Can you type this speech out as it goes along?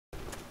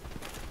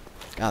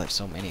God, there's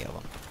so many of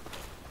them.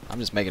 I'm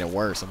just making it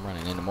worse. I'm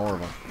running into more of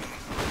them.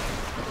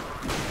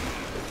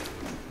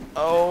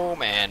 Oh,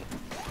 man.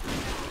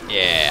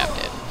 Yeah, I'm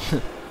dead.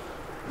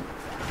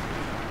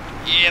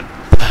 Yep.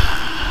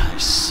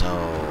 There's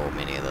so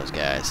many of those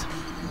guys.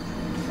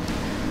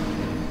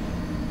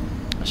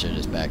 I should have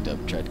just backed up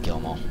and tried to kill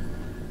them all.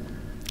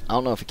 I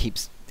don't know if he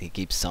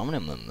keeps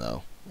summoning them,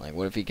 though. Like,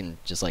 what if he can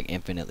just, like,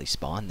 infinitely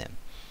spawn them?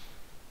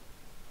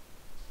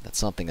 That's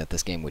something that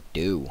this game would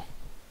do.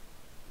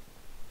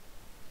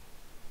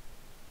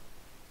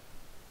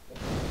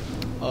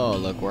 Oh,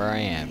 look where I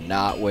am.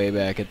 Not way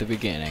back at the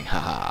beginning.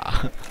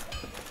 Haha.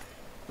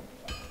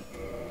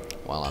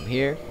 While I'm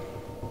here,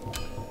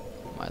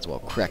 might as well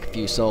crack a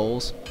few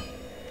souls.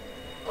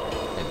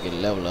 Maybe get a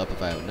level up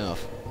if I have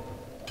enough.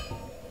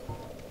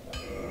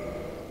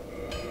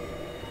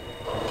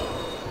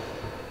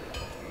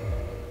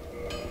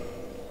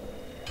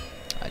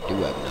 I do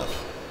have enough.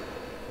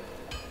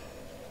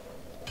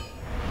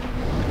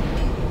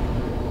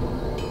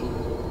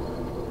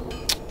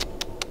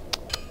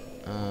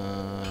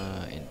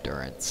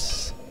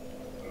 Endurance.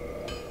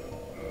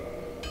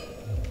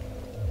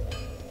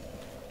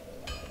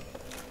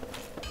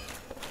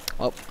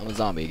 Oh, I'm a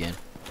zombie again.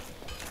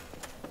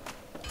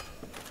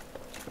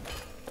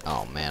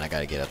 Oh man, I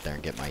gotta get up there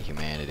and get my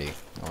humanity.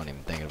 I wasn't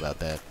even thinking about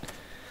that.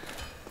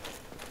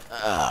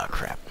 Ah,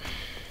 crap.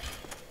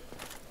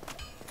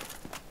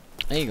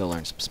 I need to go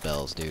learn some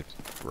spells, dude.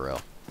 For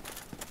real.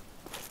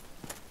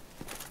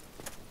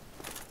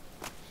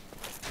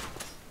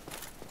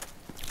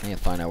 I need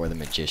to find out where the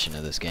magician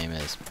of this game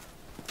is.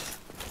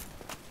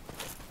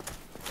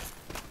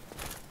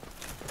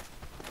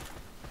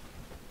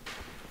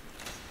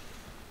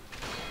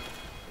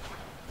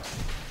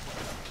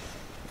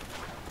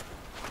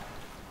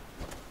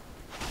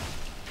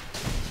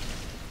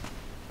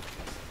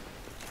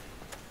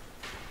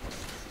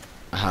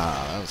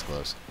 Ah, that was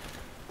close.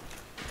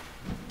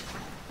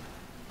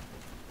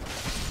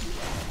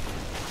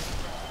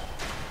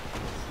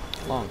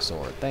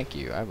 Longsword, thank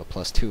you. I have a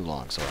 +2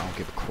 longsword. I don't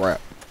give a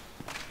crap.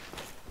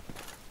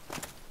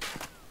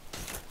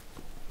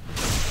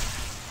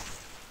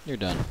 You're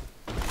done.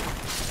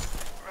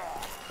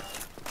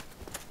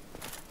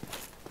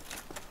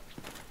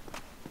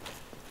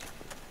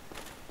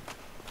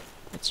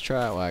 Let's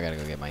try. Well, I gotta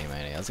go get my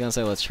humanity. I was gonna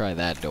say let's try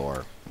that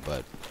door,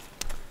 but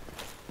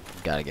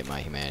gotta get my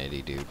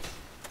humanity, dude.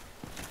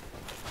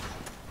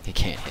 He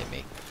can't hit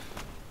me.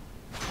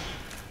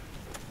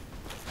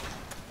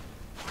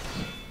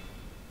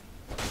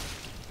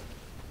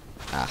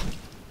 Ah.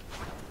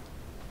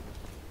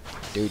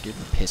 Dude, you're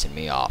pissing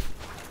me off.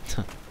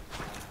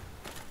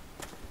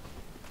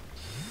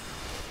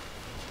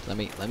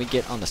 Let me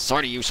get on the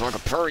side of you so I can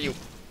purr you.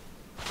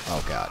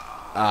 Oh god.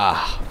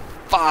 Ah.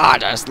 Fuck, I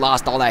just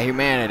lost all that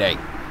humanity.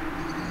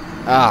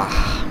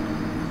 Ah.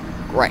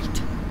 Great.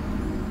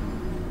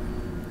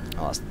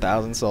 I lost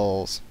 1,000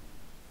 souls.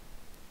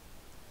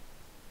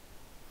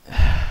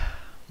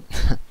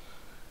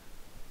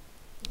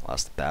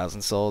 Lost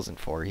 1,000 souls and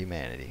 4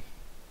 humanity.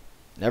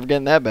 Never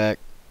getting that back.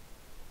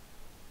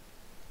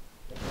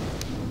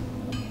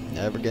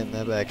 Never getting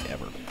that back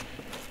ever.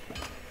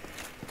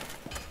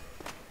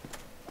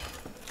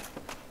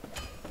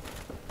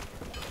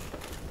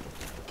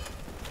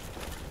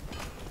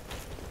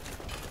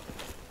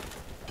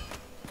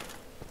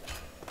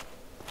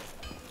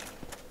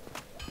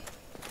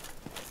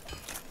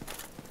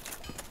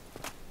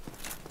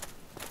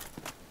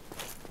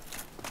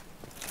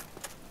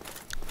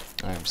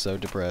 I am so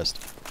depressed.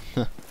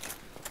 That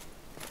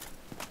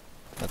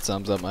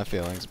sums up my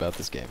feelings about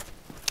this game.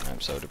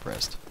 I'm so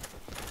depressed.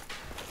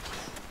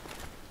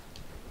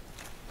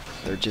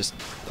 They're just...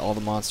 all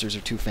the monsters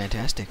are too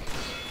fantastic.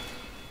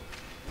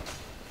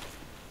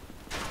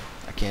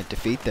 I can't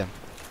defeat them.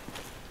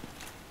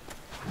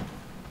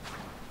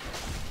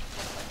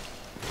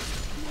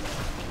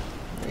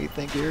 Where do you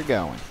think you're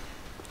going?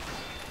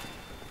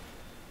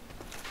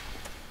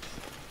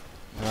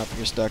 Nope,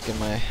 you're stuck in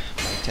my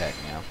attack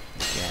now.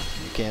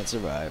 You can't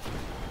survive.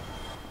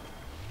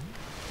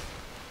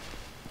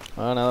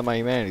 Well, now that my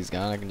humanity's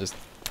gone, I can just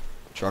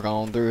truck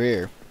on through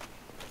here.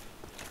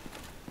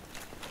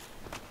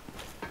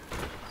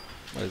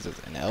 What is this?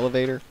 An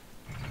elevator?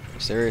 Are you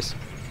serious?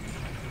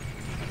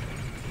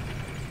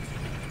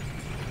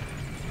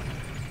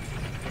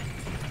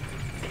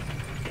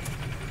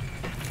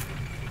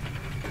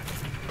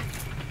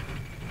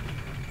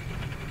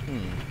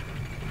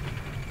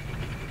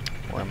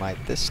 Where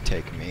might this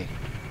take me?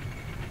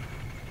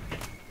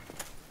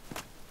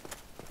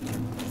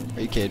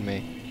 Are you kidding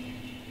me?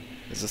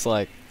 Is this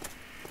like...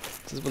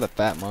 is this where the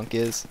fat monk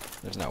is?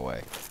 There's no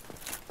way.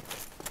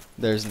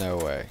 There's no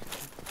way.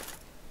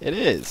 It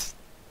is!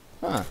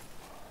 Huh.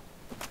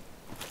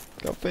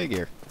 Go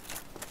figure.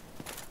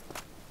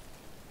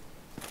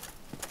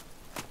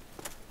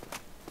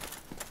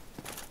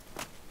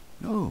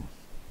 No,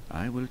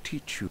 I will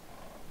teach you.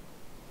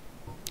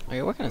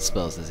 Okay, what kind of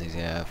spells does he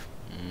have?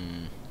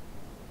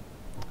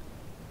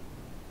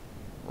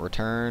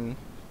 Return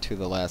to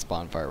the last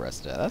bonfire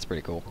rested at. That's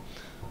pretty cool.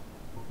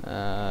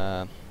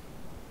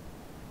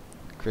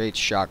 Create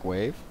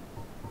shockwave.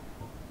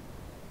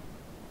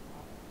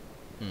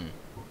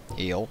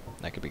 Heal.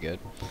 That could be good.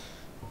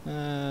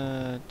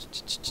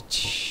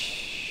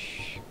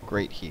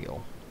 Great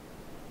heal.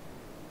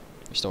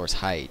 Restores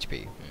high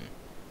HP.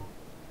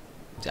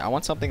 See, I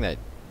want something that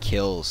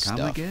kills Come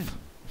stuff. again.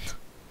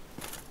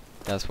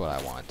 That's what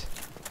I want.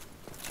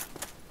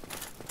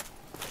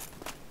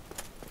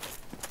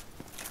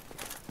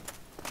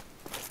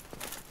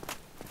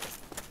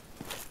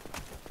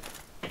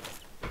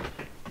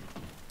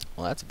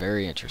 Well, that's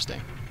very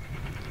interesting.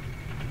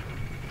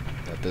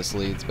 That this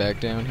leads back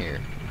down here.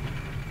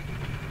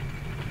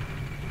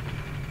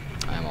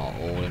 I'm all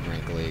old and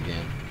wrinkly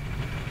again.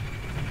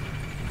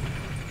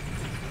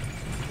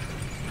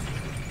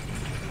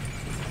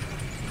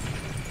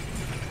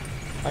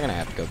 I'm gonna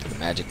have to go through the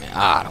Magic Man.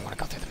 I don't want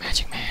to go through the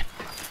Magic Man.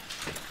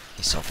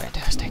 He's so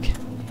fantastic.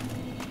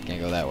 Can't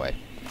go that way.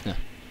 Huh.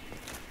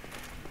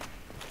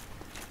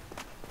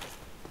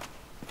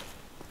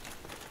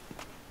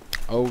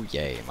 Oh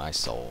yay, my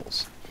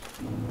souls.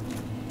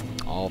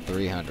 All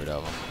 300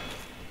 of them.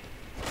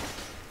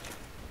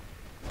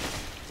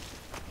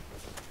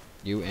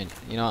 You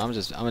know, I'm gonna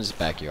just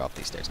back you off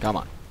these stairs. Come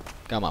on.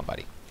 Come on,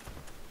 buddy.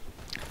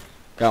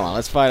 Come on,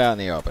 let's fight out in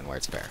the open where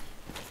it's fair.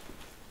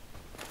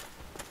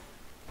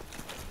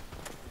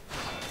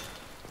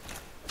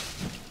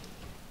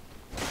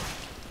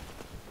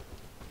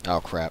 Oh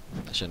crap,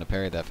 I shouldn't have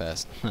parried that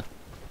fast.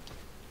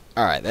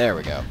 Alright, there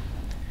we go.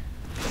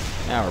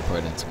 Now we're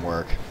putting in some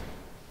work.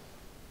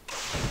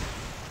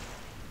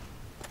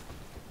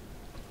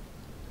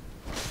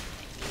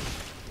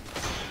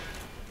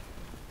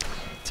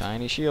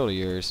 Tiny shield of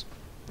yours.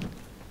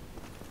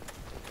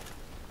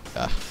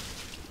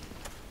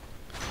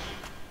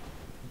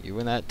 You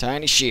and that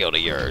tiny shield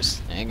of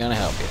yours ain't gonna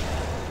help you.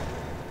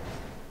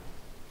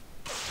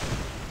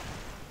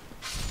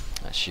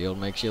 That shield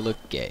makes you look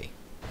gay.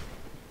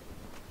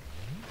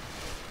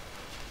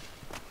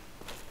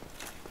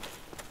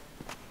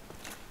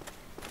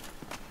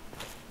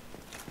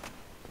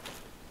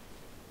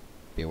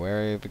 Be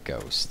wary of a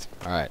ghost.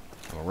 Alright,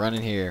 we'll run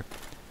in here,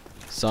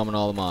 summon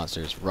all the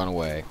monsters, run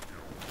away,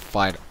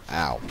 fight.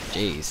 Ow,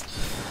 jeez.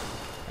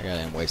 I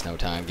didn't waste no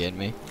time getting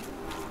me.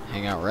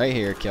 Hang out right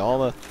here, kill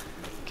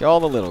all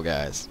the little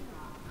guys.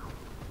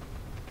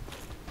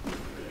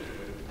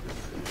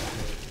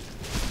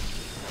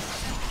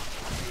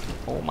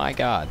 Oh my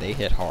god, they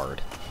hit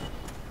hard.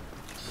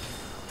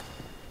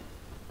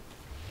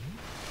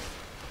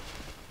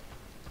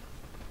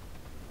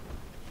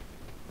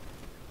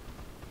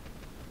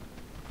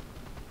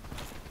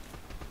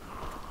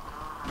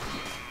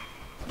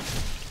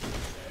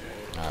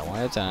 Alright, one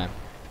at a time.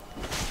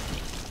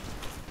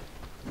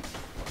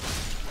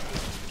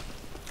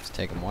 Just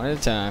take them one at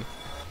a time.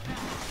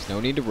 There's no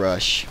need to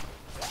rush.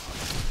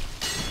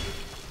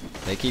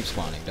 They keep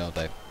spawning, don't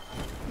they?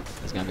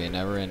 There's gonna be a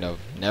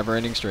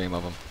never-ending stream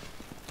of them.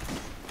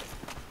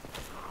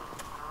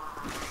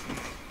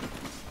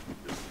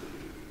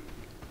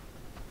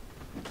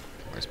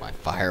 Where's my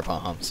fire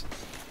bombs?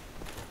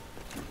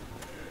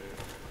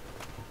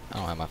 I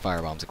don't have my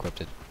fire bombs equipped.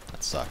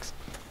 That sucks.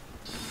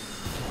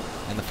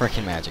 And the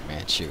freaking Magic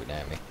Man shooting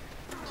at me.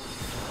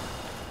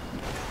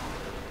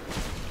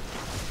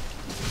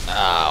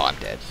 Oh, I'm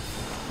dead.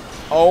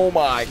 Oh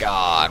my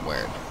god,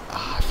 where?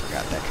 Oh, I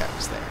forgot that guy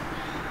was there.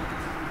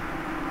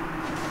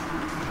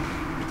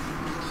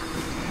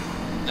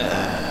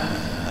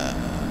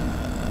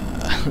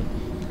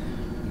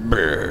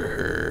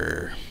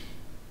 Brrr.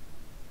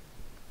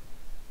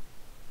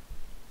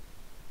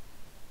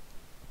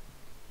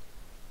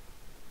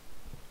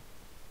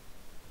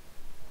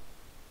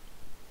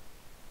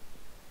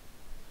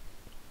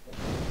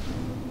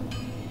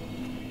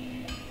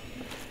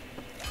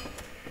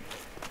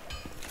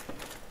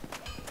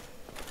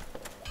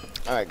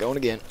 Alright, going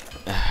again.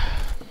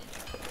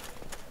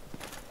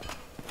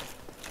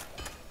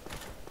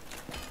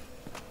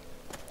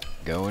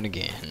 Going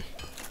again.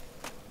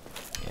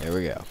 Here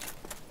we go.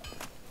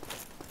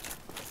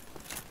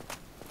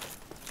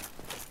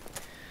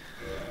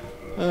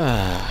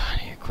 I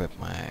need to equip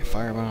my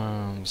fire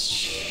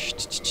bombs.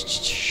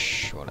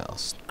 What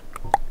else?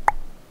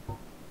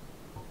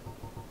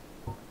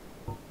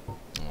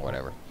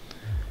 Whatever.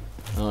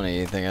 I don't need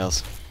anything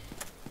else.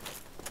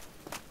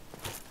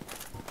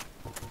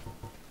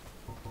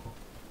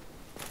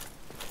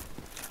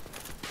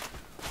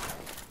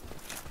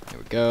 Here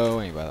we go.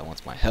 Anybody that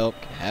wants my help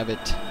can have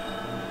it.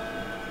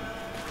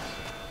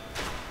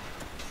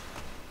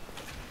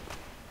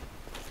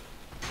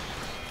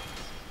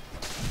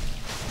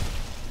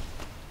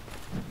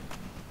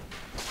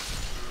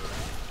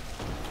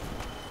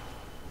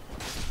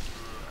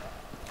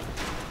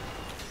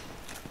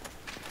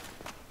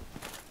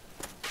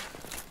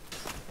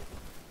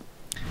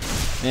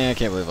 Man, I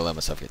can't believe I let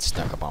myself get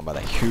snuck up on by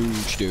that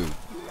huge dude.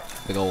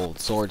 Big old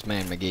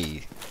swordsman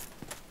McGee.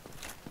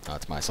 Oh,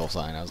 it's my soul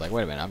sign. I was like,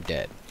 wait a minute, I'm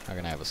dead. How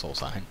can I have a soul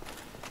sign?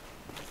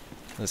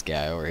 This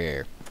guy over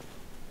here.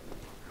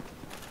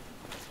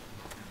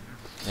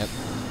 Yep,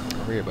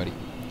 over here, buddy.